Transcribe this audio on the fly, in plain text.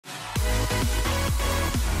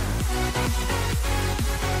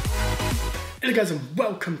Hello guys and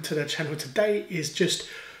welcome to the channel. Today is just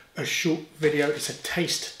a short video. It's a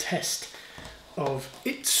taste test of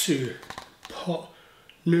Itzu pot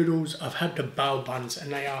noodles. I've had the bao buns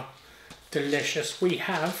and they are delicious. We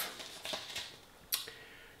have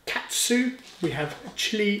katsu, we have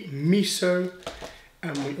chili miso,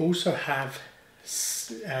 and we also have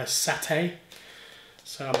satay.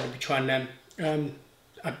 So I'm going to be trying them.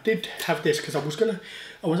 I did have this because I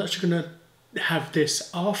was actually gonna have this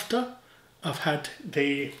after I've had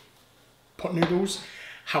the pot noodles.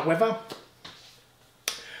 However,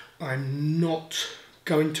 I'm not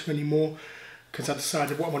going to anymore because I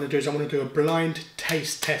decided what I want to do is I want to do a blind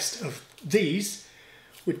taste test of these,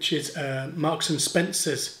 which is Marks and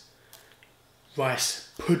Spencer's rice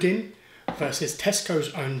pudding versus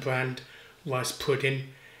Tesco's own brand rice pudding,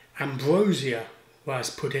 Ambrosia rice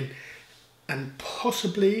pudding, and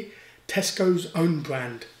possibly Tesco's own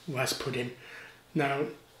brand rice pudding. Now,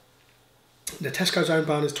 the Tesco's own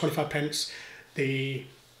brand is 25 pence. The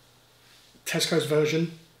Tesco's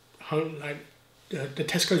version, the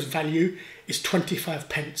Tesco's value is 25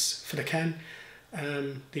 pence for the can.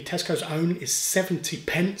 The Tesco's own is 70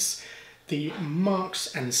 pence. The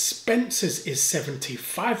Marks and Spencer's is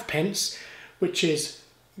 75 pence, which is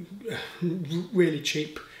really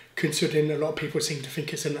cheap, considering a lot of people seem to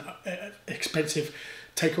think it's an expensive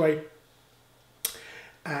takeaway.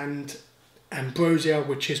 And Ambrosia,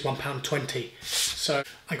 which is £1.20. So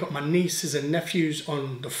I got my nieces and nephews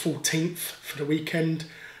on the 14th for the weekend.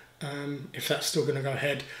 If that's still going to go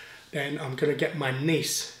ahead, then I'm going to get my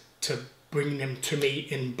niece to bring them to me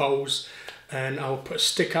in bowls, and I'll put a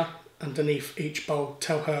sticker underneath each bowl,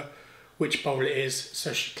 tell her which bowl it is,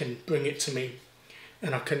 so she can bring it to me,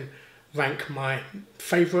 and I can rank my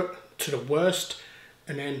favourite to the worst,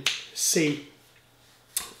 and then see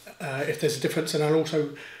if there's a difference. And I'll also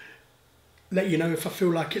let you know if I feel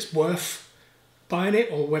like it's worth buying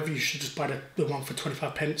it or whether you should just buy the one for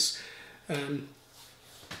 25 pence.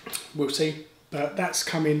 We'll see, but that's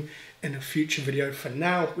coming in a future video. For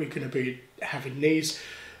now, we're going to be having these.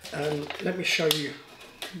 Let me show you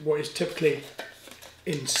what is typically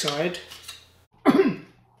inside. Right,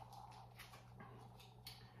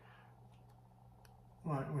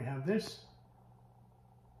 we have this,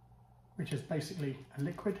 which is basically a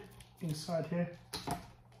liquid inside here.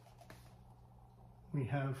 We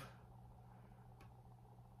have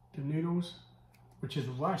the noodles, which is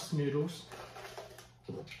rice noodles.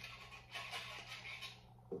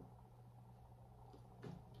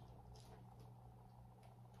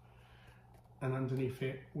 And underneath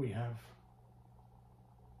it we have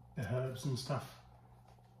the herbs and stuff.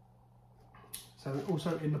 So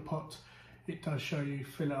also in the pot it does show you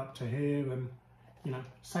fill it up to here, and you know,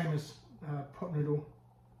 same as pot noodle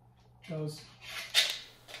does.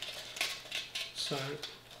 So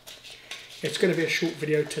it's going to be a short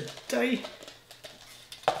video today,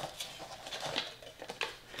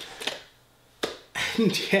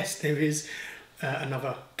 and yes, there is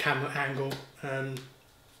another camera angle.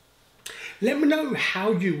 Let me know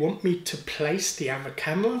how you want me to place the other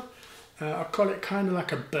camera. I call it kind of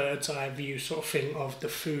like a bird's eye view sort of thing of the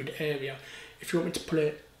food area. If you want me to put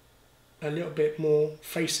it a little bit more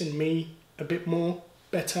facing me, a bit more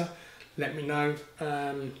better, let me know.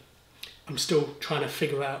 I'm still trying to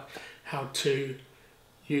figure out how to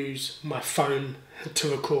use my phone to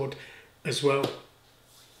record as well.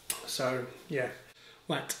 So yeah,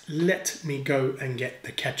 right, let me go and get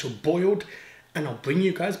the kettle boiled and I'll bring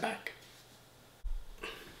you guys back.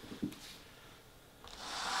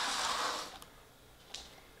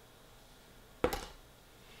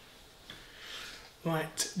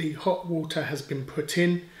 Right, the hot water has been put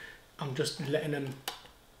in. I'm just letting them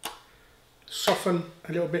soften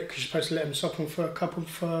a little bit because you're supposed to let them soften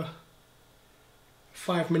for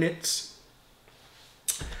 5 minutes.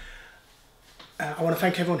 I want to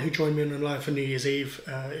thank everyone who joined me on the live for New Year's Eve.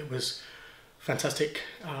 It was fantastic.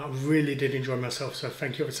 I really did enjoy myself, so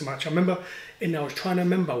thank you ever so much. I remember, I was trying to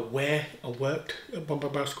remember where I worked at Bombay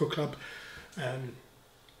Bicycle Club.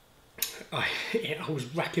 I was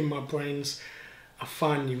racking my brains. I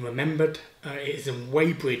finally remembered. It is in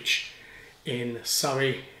Weybridge in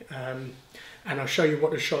Surrey, and I'll show you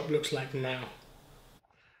what the shop looks like now.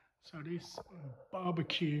 So this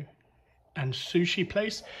barbecue and sushi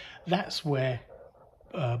place, that's where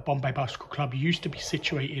Bombay Bicycle Club used to be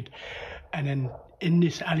situated, and then in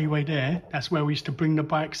this alleyway there, that's where we used to bring the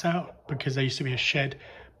bikes out, because there used to be a shed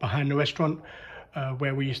behind the restaurant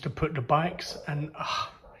where we used to put the bikes, and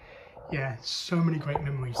yeah, so many great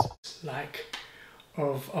memories like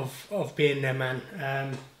of being there, man.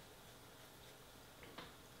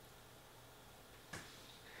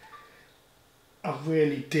 I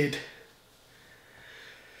really did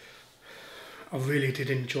I really did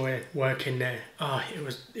enjoy working there.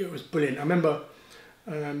 It was brilliant. I remember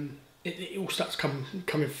it all starts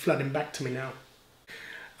coming flooding back to me now.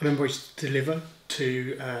 I remember I used to deliver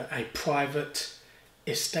to a private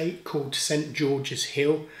estate called St George's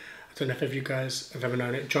Hill. I don't know if you guys have ever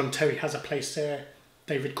known it. John Terry has a place there.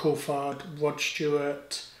 David Coulthard, Rod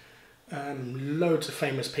Stewart, loads of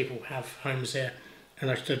famous people have homes there. And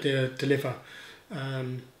I used to deliver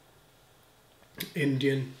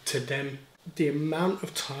Indian to them. The amount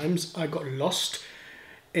of times I got lost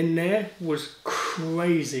in there was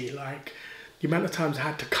crazy. Like the amount of times I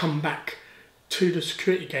had to come back to the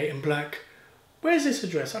security gate and be like, where's this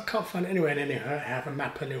address? I can't find it anywhere. And then I have a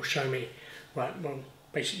map and it'll show me, right, well,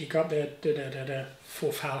 basically you go up there,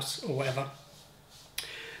 fourth house or whatever.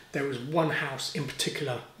 There was one house in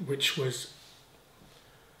particular which was,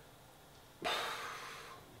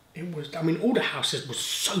 I mean, all the houses were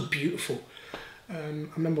so beautiful. I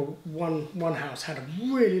remember one house had a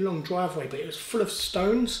really long driveway, but it was full of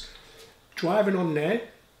stones. Driving on there,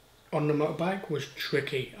 on the motorbike, was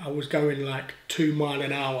tricky. I was going like 2 miles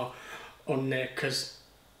an hour on there because,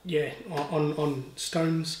 yeah, on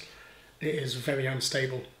stones, it is very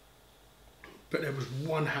unstable. But there was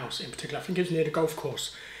one house in particular, I think it was near the golf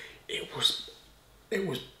course. It was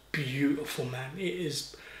beautiful, man.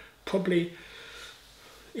 It probably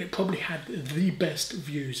had the best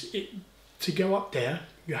views. To go up there,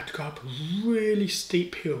 you had to go up a really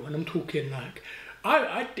steep hill, and I'm talking like,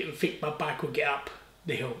 I didn't think my bike would get up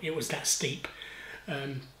the hill. It was that steep.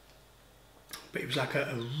 But it was like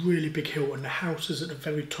a really big hill, and the house is at the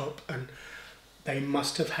very top, and they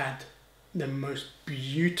must have had the most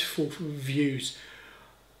beautiful views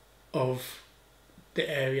of the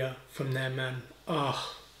area from there, man.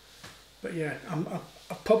 But yeah,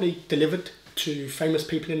 I've probably delivered to famous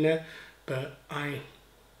people in there, but I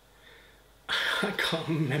can't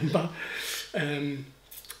remember.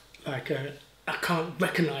 I can't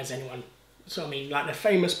recognise anyone. So I mean, like they're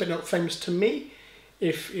famous, but not famous to me.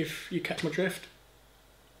 If you catch my drift.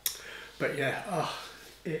 But yeah,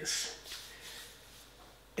 it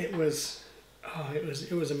was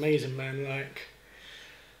amazing, man. Like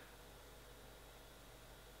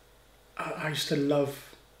I used to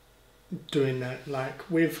love doing that. Like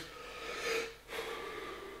with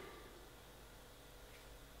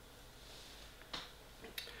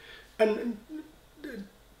and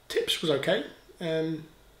tips was okay.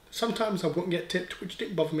 Sometimes I wouldn't get tipped, which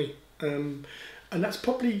didn't bother me. And that's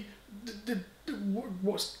probably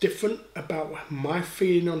what's different about my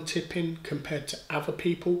feeling on tipping compared to other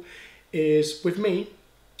people is with me,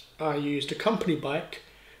 I used a company bike,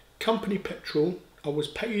 company petrol. I was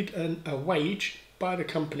paid a wage by the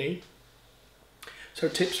company. So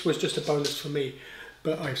tips was just a bonus for me.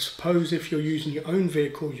 But I suppose if you're using your own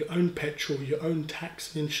vehicle, your own petrol, your own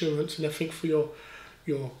tax and insurance and everything for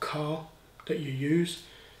your car that you use,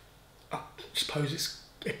 I suppose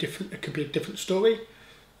it could be a different story.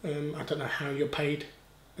 I don't know how you're paid.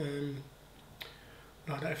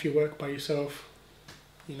 Like that if you work by yourself,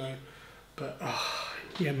 you know. But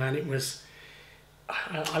yeah, man, it was.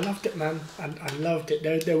 I loved it, man. I loved it.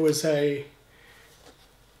 There was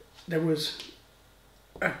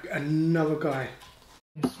another guy.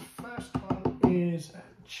 This first one is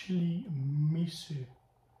chili miso,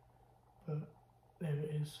 but there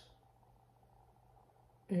it is.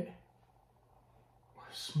 It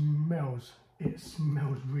smells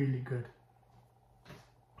really good.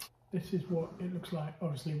 This is what it looks like,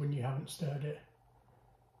 obviously, when you haven't stirred it.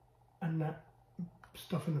 And that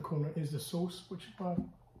stuff in the corner is the sauce, which is why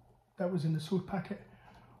that was in the sauce packet,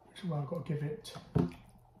 which is why I've got to give it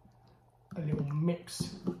a little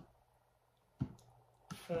mix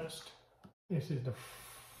first. This is the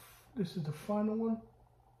final one.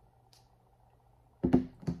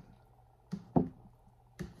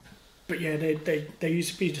 But yeah, they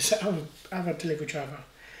used to be the other delivery driver,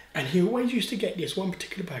 and he always used to get this one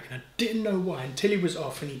particular bag, and I didn't know why until he was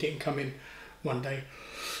off and he didn't come in one day.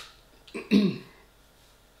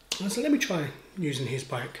 I said, let me try using his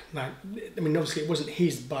bike. Like, I mean, obviously it wasn't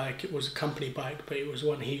his bike, it was a company bike, but it was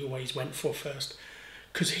one he always went for first,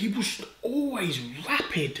 because he was always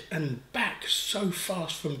rapid and back so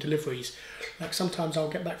fast from deliveries. Like sometimes I'll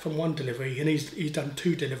get back from one delivery and he's done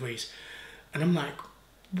 2 deliveries, and I'm like,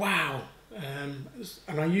 wow. And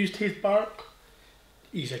I used his bike.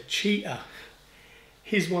 He's a cheater.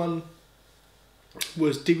 His one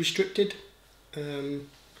was de-restricted.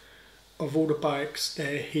 Of all the bikes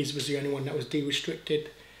there, his was the only one that was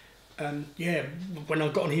de-restricted. Yeah, when I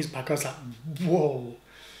got on his bike, I was like, whoa.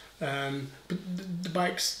 But the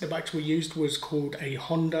bikes we used was called a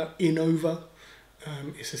Honda Innova.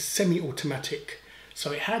 It's a semi-automatic,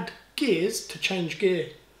 so it had gears to change gear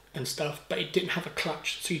and stuff, but it didn't have a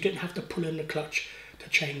clutch, so you didn't have to pull in the clutch to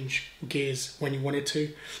change gears when you wanted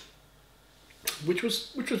to, which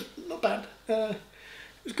was not bad. It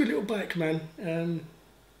was a good little bike, man.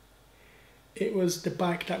 It was the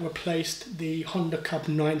bike that replaced the Honda Cub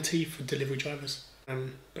 90 for delivery drivers.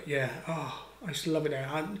 But yeah, I used to love it there.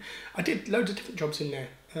 I did loads of different jobs in there.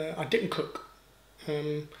 I didn't cook.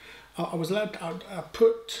 I was allowed to, I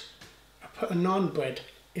put a naan bread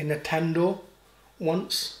in a tandoor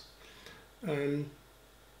once,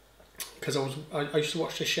 because I used to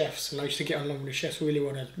watch the chefs, and I used to get along with the chefs really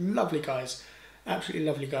well. They're lovely guys, absolutely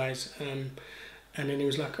lovely guys. And then he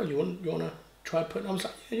was like, "Oh, you want to try putting?" I was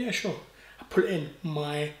like, "Yeah, sure." I put it in.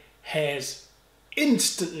 My hairs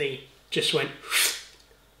instantly just went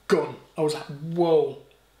gone. I was like, "Whoa!"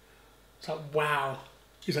 It's like, "Wow."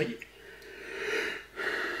 He's like,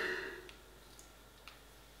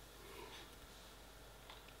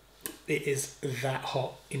 it is that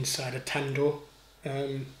hot inside a tandoor,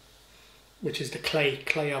 which is the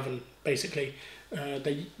clay oven, basically.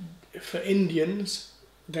 For Indians,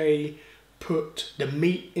 they put the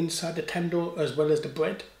meat inside the tandoor as well as the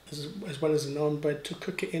bread, as well as the naan bread to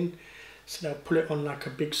cook it in. So they'll put it on like a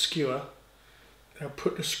big skewer. They'll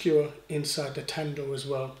put the skewer inside the tandoor as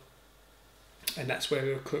well, and that's where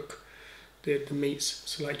they'll cook the meats.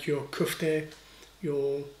 So like your kufte,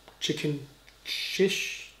 your chicken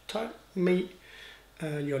shish type meat,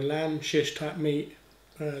 your lamb shish type meat,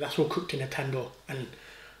 that's all cooked in a tandoor. And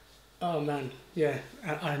oh man, yeah,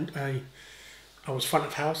 I was front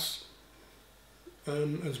of house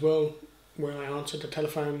as well, where I answered the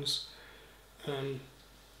telephones,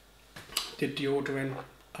 did the ordering.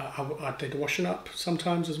 I did the washing up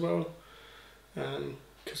sometimes as well,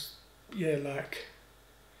 because yeah, like,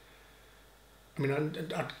 I mean,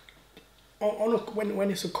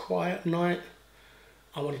 when it's a quiet night,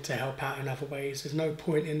 I wanted to help out in other ways. There's no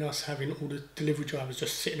point in us having all the delivery drivers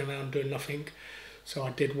just sitting around doing nothing, so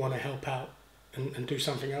I did want to help out and do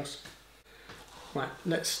something else. Right,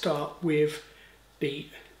 let's start with the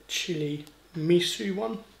chili miso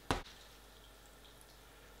one.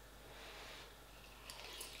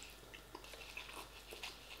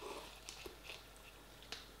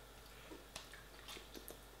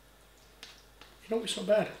 You know, it's not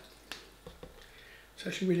bad. It's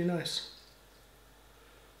actually really nice.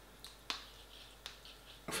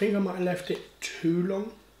 I think I might have left it too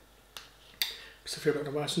long, because I feel like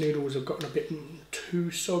the rice noodles have gotten a bit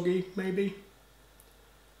too soggy, maybe.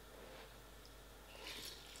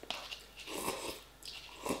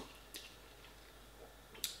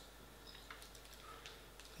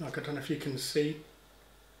 Like, I don't know if you can see,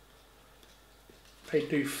 they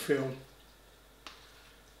do feel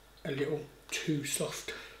a little too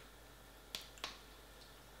soft.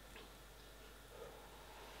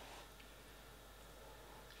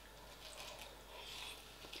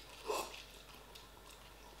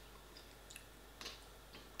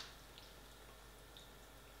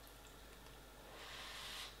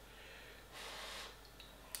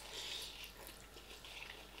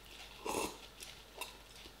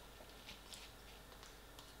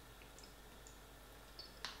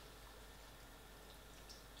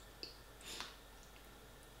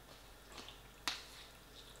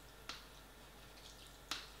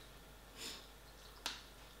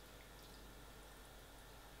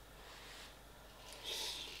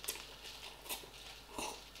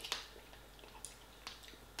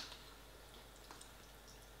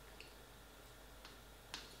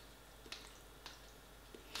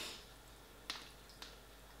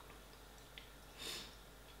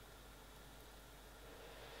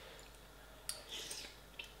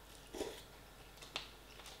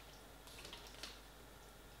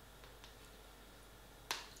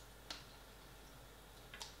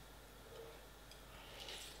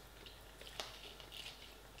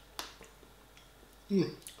 You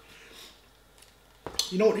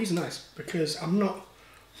know what, these are nice, because I'm not,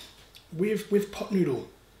 with pot noodle,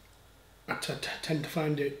 I tend to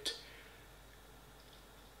find it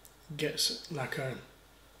gets like a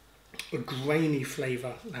grainy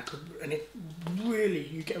flavour, and it really,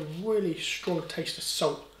 you get a really strong taste of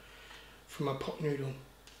salt from a pot noodle.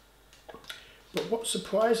 But what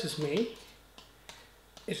surprises me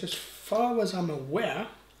is, as far as I'm aware,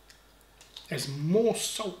 there's more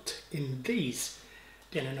salt in these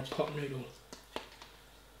than in a pot noodle.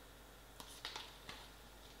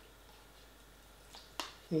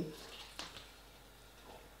 Ooh.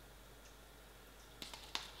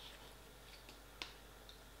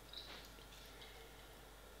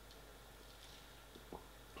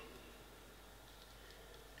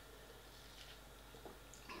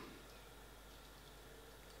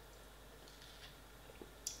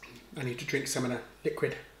 I need to drink some of the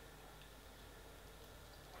liquid.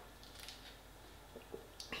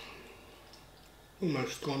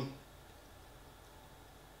 Almost gone.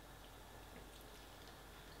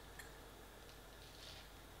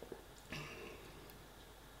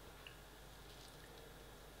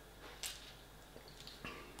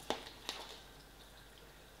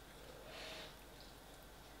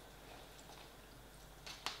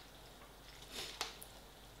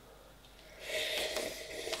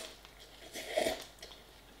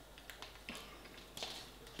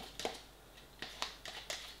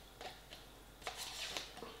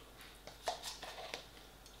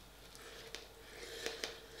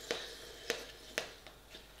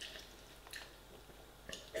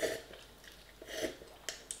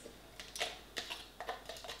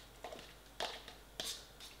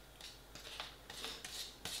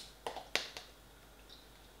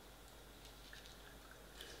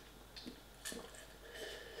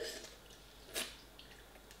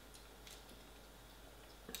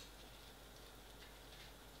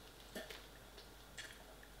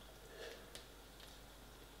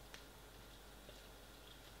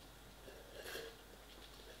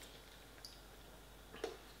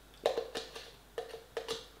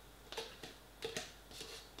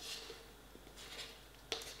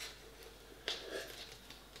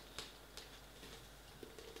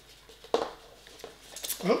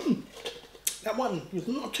 That one was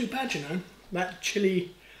not too bad, you know. That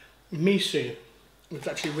chili miso was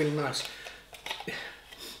actually really nice.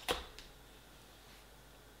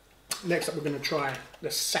 Next up we're going to try the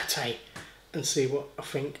satay and see what I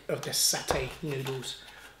think of the satay noodles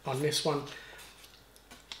on this one.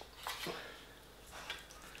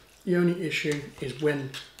 The only issue is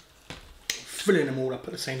when filling them all up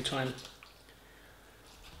at the same time.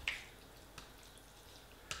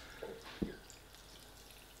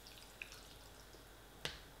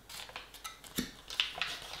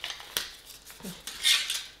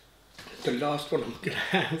 The last one I'm going to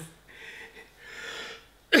have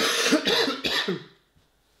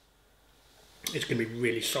it's going to be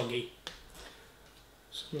really soggy.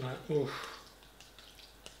 So I'm like, oof.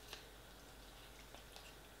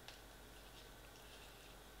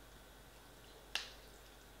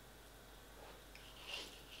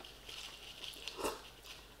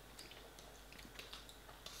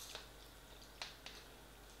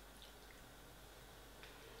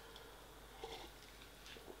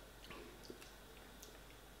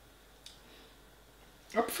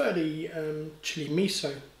 I prefer the chili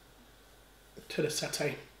miso to the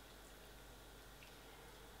satay,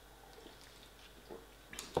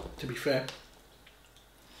 to be fair.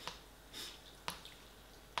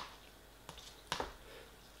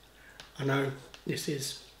 I know this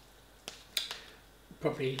is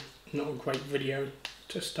probably not a great video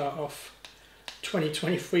to start off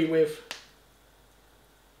 2023 with.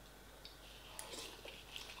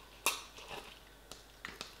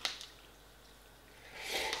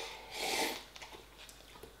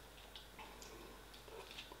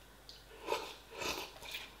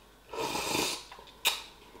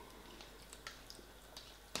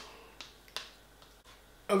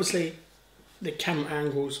 Obviously, the camera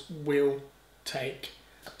angles will take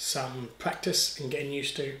some practice and getting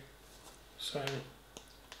used to, so,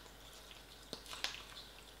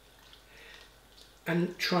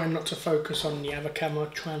 and try not to focus on the other camera,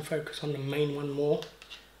 try and focus on the main one more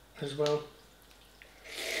as well.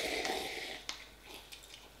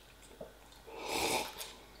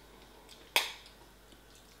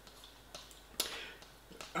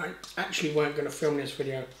 I actually weren't going to film this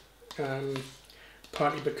video,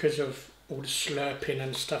 partly because of all the slurping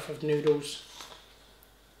and stuff of noodles.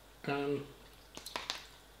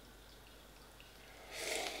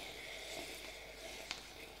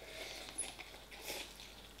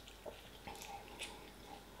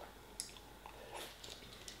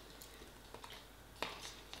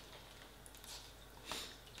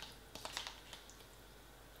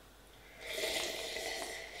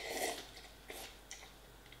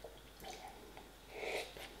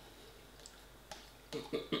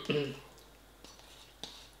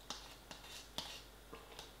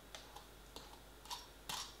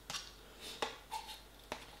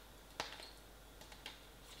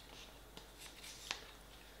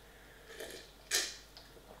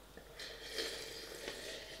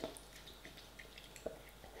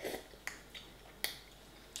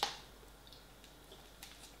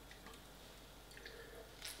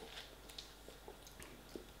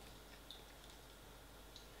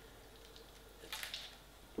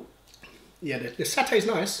 Yeah, the satay is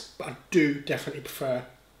nice, but I do definitely prefer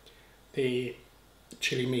the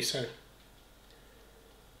chili miso.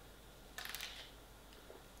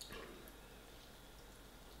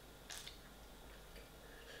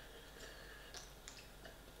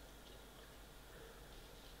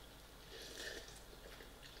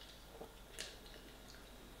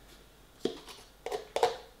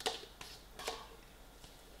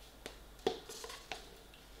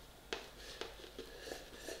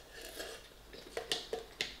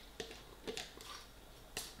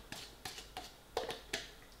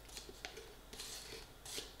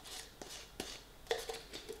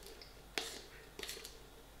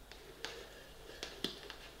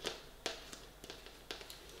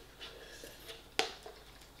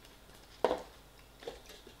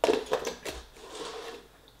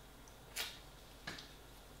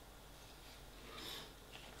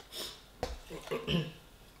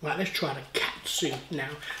 Right, let's try the katsu now.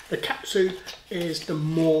 The katsu is the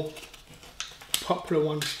more popular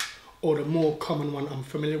one, or the more common one I'm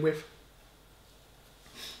familiar with.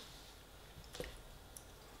 So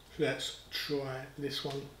let's try this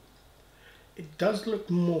one. It does look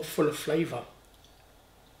more full of flavour.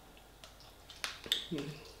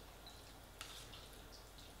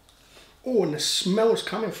 Oh, and the smells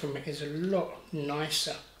coming from it is a lot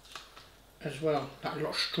nicer as well, like a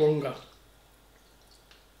lot stronger.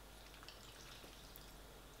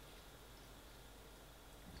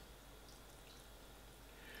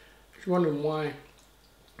 If you're wondering why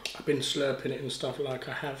I've been slurping it and stuff like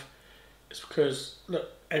I have, it's because, look,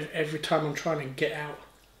 every time I'm trying to get out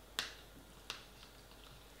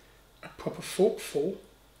a proper forkful,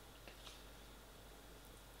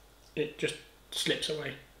 it just slips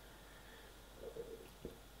away.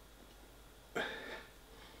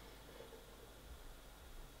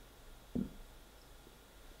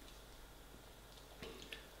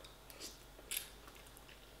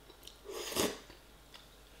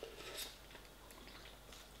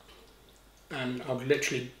 And I'll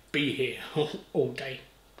literally be here all day.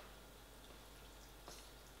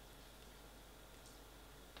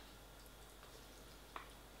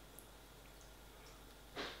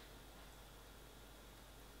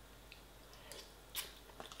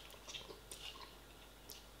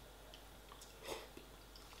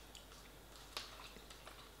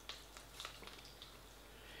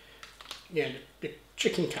 Yeah, the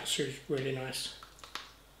chicken katsu is really nice.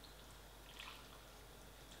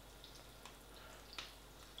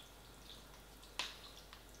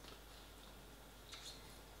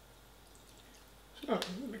 Oh,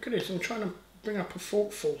 look at this, I'm trying to bring up a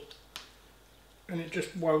forkful and it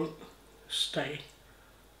just won't stay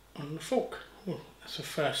on the fork. Oh, that's the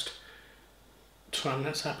first time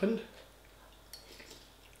that's happened.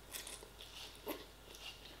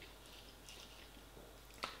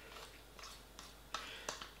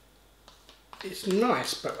 It's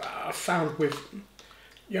nice, but I found with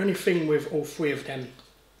the only thing with all three of them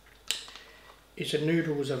is the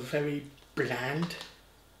noodles are very bland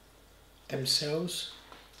themselves.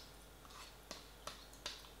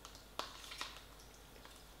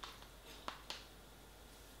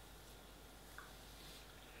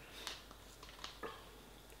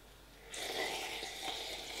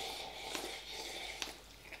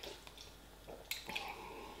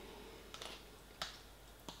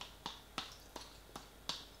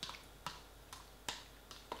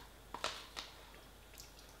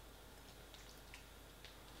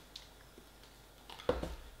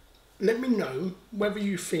 Let me know whether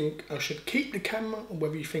you think I should keep the camera or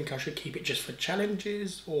whether you think I should keep it just for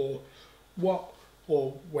challenges or what,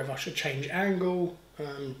 or whether I should change angle.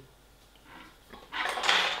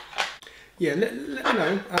 Yeah, let me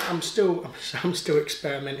know. I'm still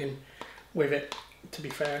experimenting with it, to be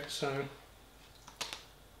fair. So.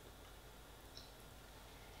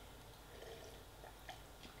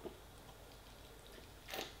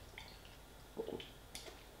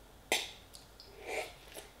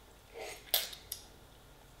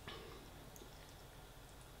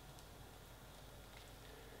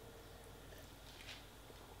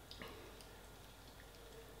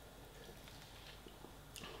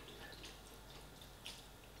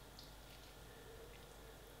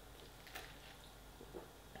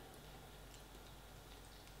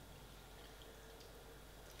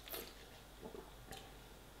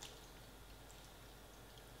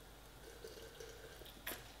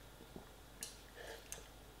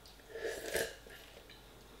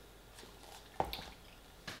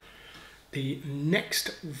 The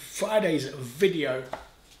next Friday's video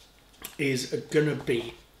is gonna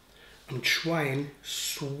be, I'm trying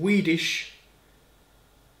Swedish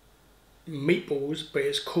meatballs, but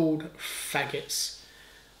it's called faggots,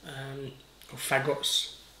 or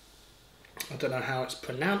faggots. I don't know how it's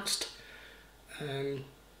pronounced,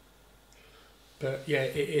 but yeah,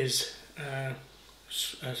 it is a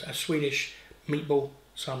Swedish meatball,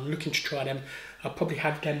 so I'm looking to try them. I'll probably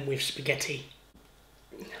have them with spaghetti.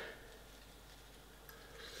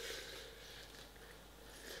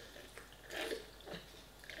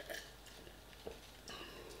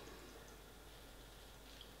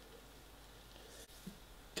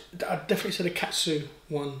 I'd definitely say the katsu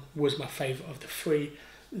one was my favourite of the three.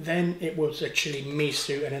 Then it was a chili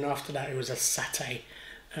miso, and then after that it was a satay.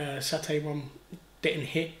 Satay one didn't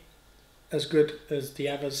hit as good as the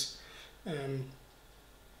others.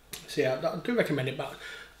 So yeah, I do recommend it, but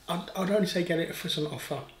I'd only say get it if it's an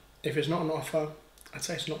offer. If it's not an offer, I'd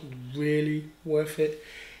say it's not really worth it.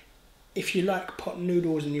 If you like pot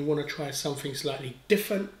noodles and you want to try something slightly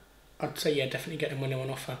different, I'd say yeah, definitely get them when they're on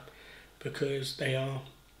offer, because they are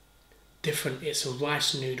different. It's a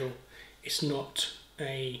rice noodle. It's not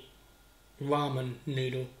a ramen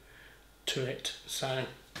noodle to it. So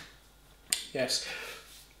yes,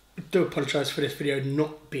 I do apologise for this video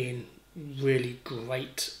not being really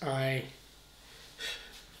great. I'm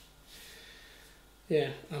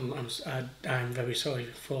very sorry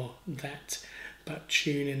for that. But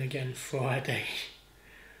tune in again Friday,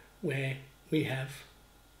 where we have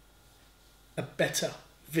a better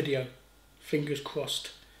video. Fingers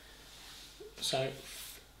crossed. So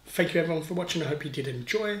thank you everyone for watching. I hope you did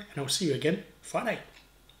enjoy, and I'll see you again Friday.